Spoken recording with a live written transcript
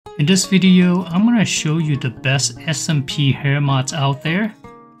In this video, I'm going to show you the best SMP hair mods out there.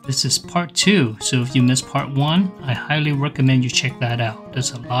 This is part 2, so if you missed part 1, I highly recommend you check that out.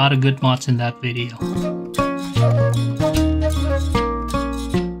 There's a lot of good mods in that video.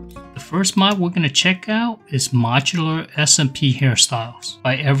 The first mod we're going to check out is Modular SMP Hairstyles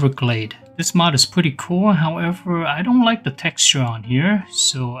by Everglade. This mod is pretty cool, however, I don't like the texture on here,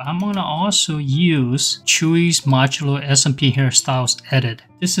 so I'm going to also use Chooey's Modular SMP Hairstyles edit.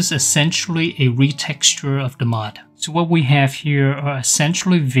 This is essentially a retexture of the mod. So what we have here are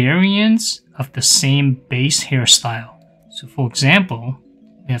essentially variants of the same base hairstyle. So for example,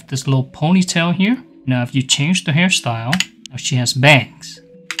 we have this little ponytail here. Now if you change the hairstyle, now she has bangs.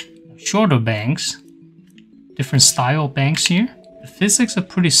 Shorter bangs, different style bangs here. The physics are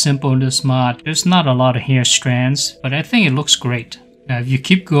pretty simple in this mod. There's not a lot of hair strands, but I think it looks great. Now if you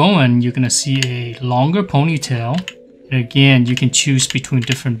keep going, you're going to see a longer ponytail. And again, you can choose between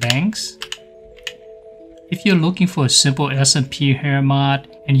different bangs. If you're looking for a simple SMP hair mod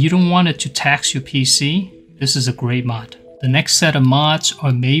and you don't want it to tax your PC, this is a great mod. The next set of mods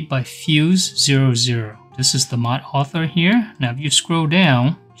are made by Fuse00. This is the mod author here. Now if you scroll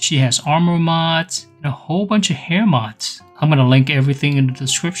down, she has armor mods and a whole bunch of hair mods. I'm going to link everything in the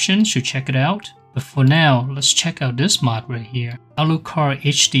description, so check it out. But for now, let's check out this mod right here. Valkyr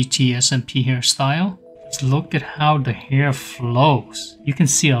HDT-SMP Hairstyle. Let's look at how the hair flows. You can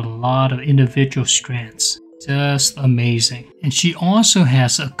see a lot of individual strands. Just amazing. And she also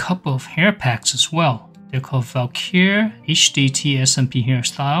has a couple of hair packs as well. They're called Valkyr HDT-SMP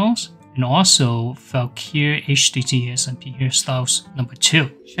Hairstyles and also Valkyr HDT-SMP Hairstyles number 2.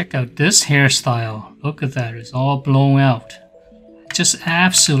 Check out this hairstyle. Look at that, it's all blown out. I just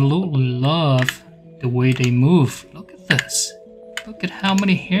absolutely love the way they move. Look at this. Look at how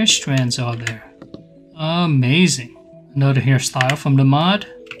many hair strands are there. Amazing. Another hairstyle from the mod.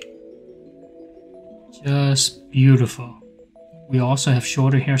 Just beautiful. We also have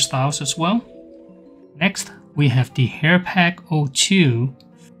shorter hairstyles as well. Next, we have the Hair Pack 02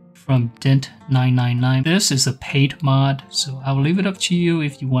 from Dint999. This is a paid mod, so I'll leave it up to you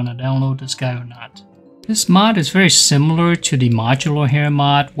if you want to download this guy or not. This mod is very similar to the modular hair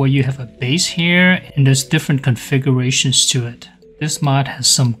mod, where you have a base hair and there's different configurations to it. This mod has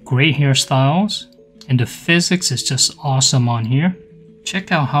some great hairstyles and the physics is just awesome on here.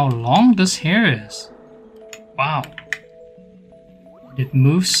 Check out how long this hair is. Wow. It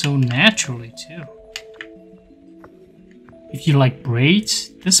moves so naturally too. If you like braids,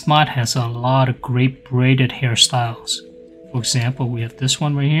 this mod has a lot of great braided hairstyles. For example, we have this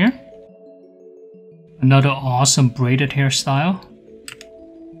one right here. Another awesome braided hairstyle.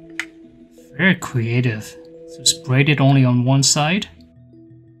 Very creative. So it's braided only on one side.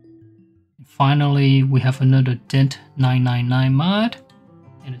 And finally, we have another Dint999 mod.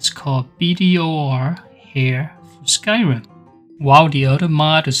 And it's called BDOR Hair for Skyrim. While the other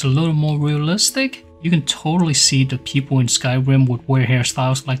mod is a little more realistic, you can totally see the people in Skyrim would wear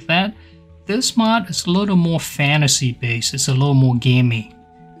hairstyles like that. This mod is a little more fantasy based, it's a little more gamey.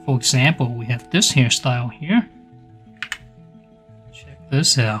 For example, we have this hairstyle here. Check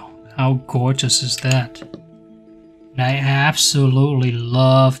this out, how gorgeous is that? And I absolutely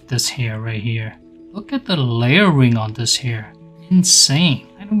love this hair right here. Look at the layering on this hair, insane.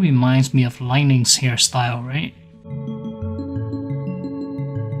 Kind of reminds me of Lightning's hairstyle, right?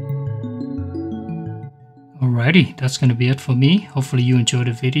 Alrighty, that's going to be it for me. Hopefully you enjoyed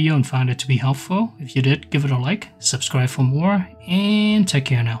the video and found it to be helpful. If you did, give it a like, subscribe for more, and take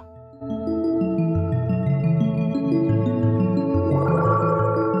care now.